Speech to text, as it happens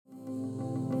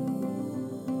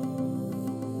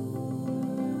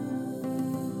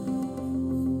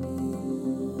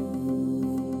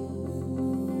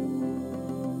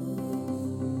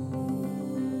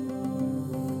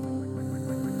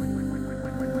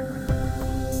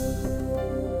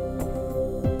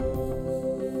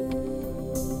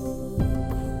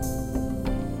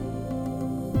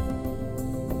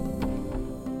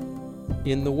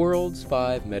In the world's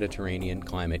 5 Mediterranean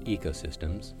climate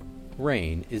ecosystems,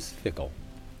 rain is fickle.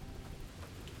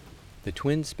 The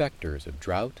twin specters of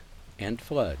drought and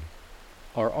flood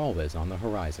are always on the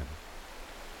horizon.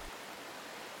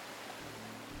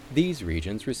 These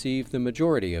regions receive the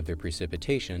majority of their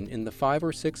precipitation in the 5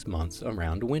 or 6 months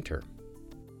around winter.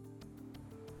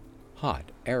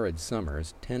 Hot, arid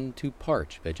summers tend to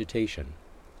parch vegetation.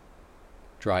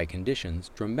 Dry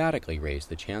conditions dramatically raise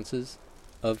the chances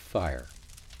of fire.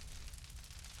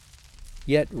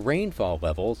 Yet rainfall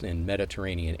levels in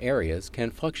Mediterranean areas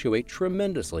can fluctuate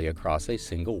tremendously across a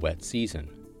single wet season,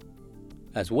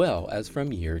 as well as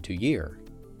from year to year.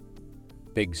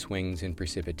 Big swings in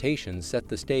precipitation set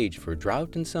the stage for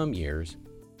drought in some years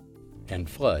and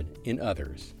flood in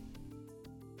others.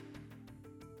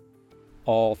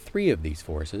 All 3 of these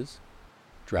forces,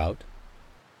 drought,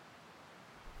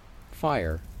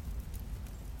 fire,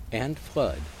 and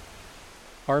flood,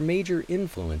 are major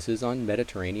influences on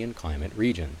Mediterranean climate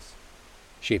regions,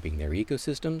 shaping their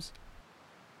ecosystems,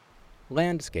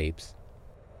 landscapes,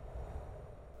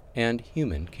 and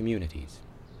human communities.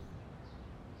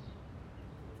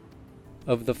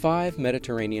 Of the 5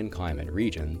 Mediterranean climate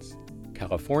regions,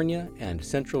 California and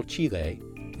central Chile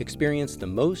experience the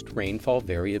most rainfall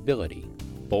variability,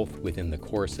 both within the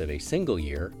course of a single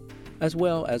year as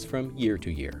well as from year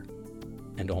to year,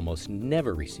 and almost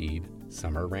never receive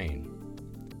summer rain.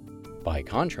 By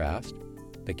contrast,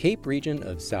 the Cape region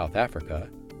of South Africa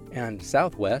and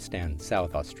Southwest and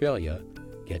South Australia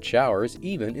get showers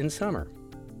even in summer.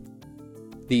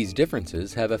 These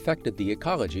differences have affected the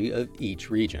ecology of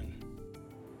each region.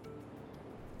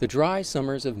 The dry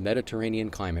summers of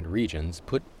Mediterranean climate regions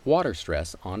put water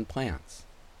stress on plants.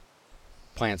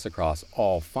 Plants across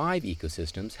all 5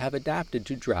 ecosystems have adapted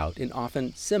to drought in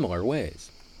often similar ways.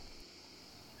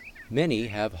 Many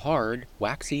have hard,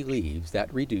 waxy leaves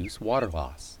that reduce water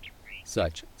loss.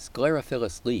 Such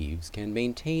sclerophyllous leaves can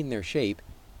maintain their shape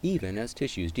even as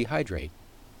tissues dehydrate.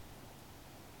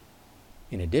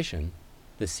 In addition,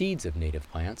 the seeds of native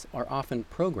plants are often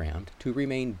programmed to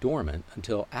remain dormant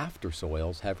until after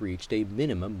soils have reached a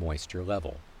minimum moisture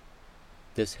level.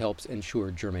 This helps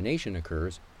ensure germination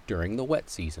occurs during the wet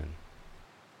season.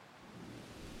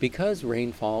 Because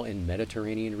rainfall in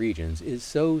Mediterranean regions is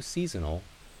so seasonal,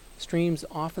 streams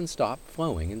often stop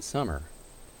flowing in summer.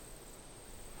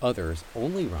 Others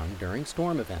only run during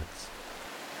storm events.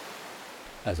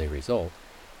 As a result,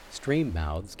 stream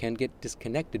mouths can get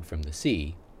disconnected from the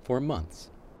sea for months.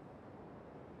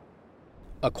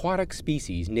 Aquatic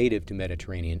species native to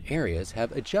Mediterranean areas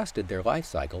have adjusted their life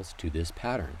cycles to this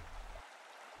pattern.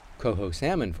 Coho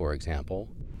salmon, for example,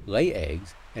 lay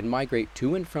eggs and migrate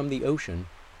to and from the ocean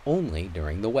only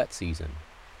during the wet season.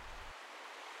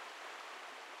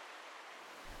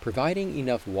 Providing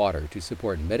enough water to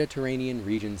support Mediterranean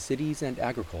region cities and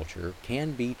agriculture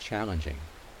can be challenging.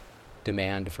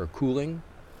 Demand for cooling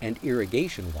and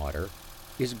irrigation water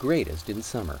is greatest in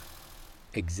summer,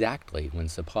 exactly when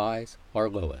supplies are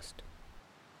lowest.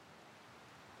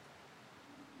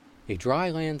 A dry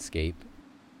landscape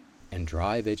and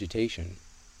dry vegetation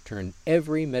turn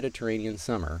every Mediterranean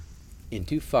summer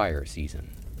into fire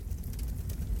season.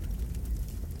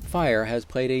 Fire has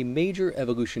played a major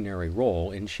evolutionary role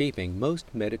in shaping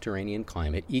most Mediterranean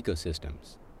climate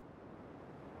ecosystems.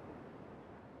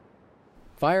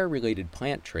 Fire-related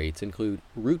plant traits include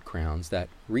root crowns that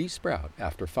re-sprout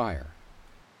after fire,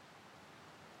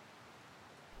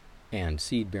 and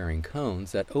seed-bearing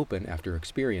cones that open after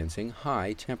experiencing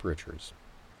high temperatures.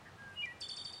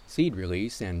 Seed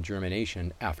release and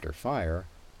germination after fire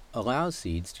allows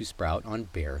seeds to sprout on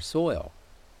bare soil,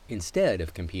 instead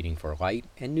of competing for light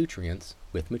and nutrients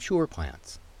with mature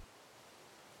plants.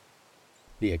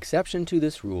 The exception to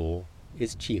this rule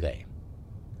is Chile.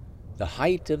 The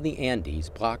height of the Andes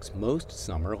blocks most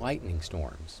summer lightning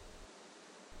storms,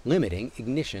 limiting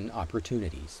ignition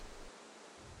opportunities.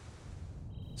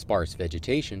 Sparse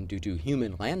vegetation due to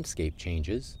human landscape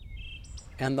changes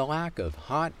and the lack of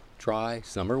hot, dry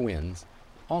summer winds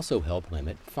also help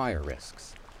limit fire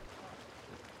risks.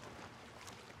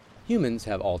 Humans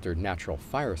have altered natural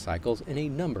fire cycles in a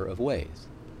number of ways,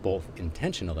 both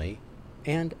intentionally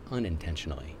and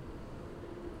unintentionally.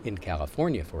 In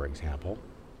California, for example,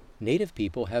 native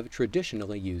people have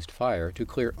traditionally used fire to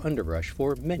clear underbrush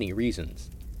for many reasons,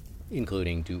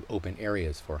 including to open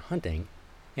areas for hunting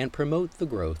and promote the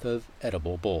growth of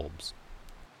edible bulbs.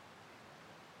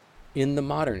 In the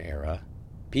modern era,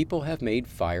 people have made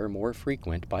fire more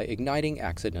frequent by igniting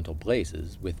accidental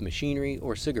blazes with machinery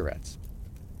or cigarettes.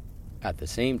 At the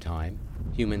same time,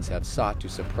 humans have sought to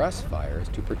suppress fires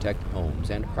to protect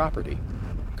homes and property,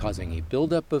 causing a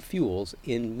buildup of fuels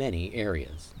in many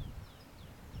areas.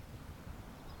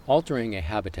 Altering a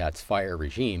habitat's fire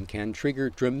regime can trigger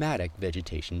dramatic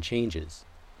vegetation changes.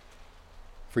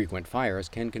 Frequent fires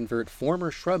can convert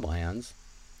former shrublands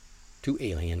to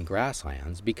alien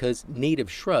grasslands because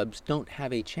native shrubs don't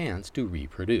have a chance to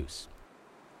reproduce.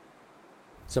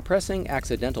 Suppressing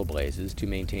accidental blazes to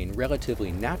maintain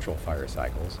relatively natural fire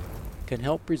cycles can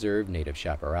help preserve native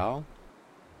chaparral,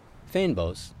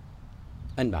 fynbos,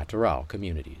 and matorral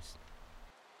communities.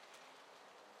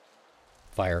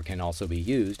 Fire can also be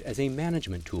used as a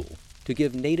management tool to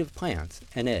give native plants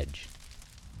an edge.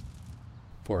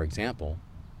 For example,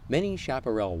 many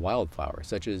chaparral wildflowers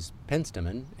such as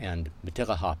penstemon and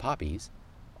Mtiliha poppies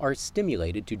are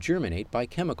stimulated to germinate by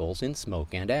chemicals in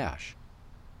smoke and ash.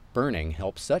 Burning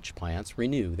helps such plants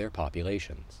renew their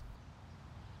populations.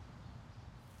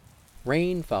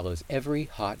 Rain follows every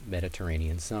hot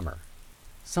Mediterranean summer,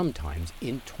 sometimes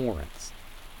in torrents.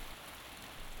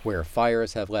 Where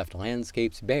fires have left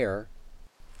landscapes bare,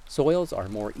 soils are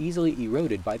more easily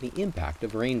eroded by the impact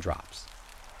of raindrops,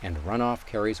 and runoff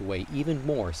carries away even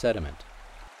more sediment.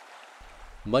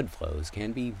 Mud flows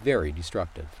can be very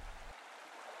destructive.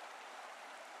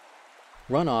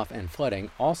 Runoff and flooding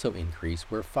also increase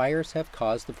where fires have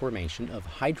caused the formation of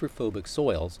hydrophobic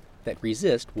soils that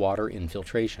resist water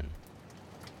infiltration.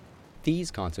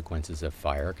 These consequences of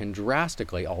fire can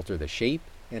drastically alter the shape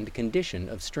and condition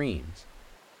of streams,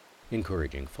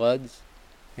 encouraging floods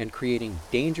and creating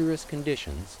dangerous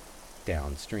conditions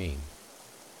downstream.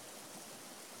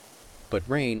 But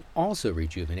rain also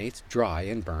rejuvenates dry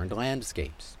and burned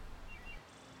landscapes.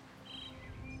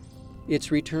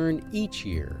 Its return each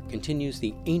year continues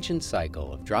the ancient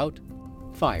cycle of drought,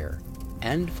 fire,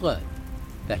 and flood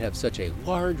that have such a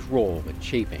large role in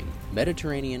shaping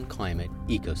Mediterranean climate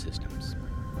ecosystems.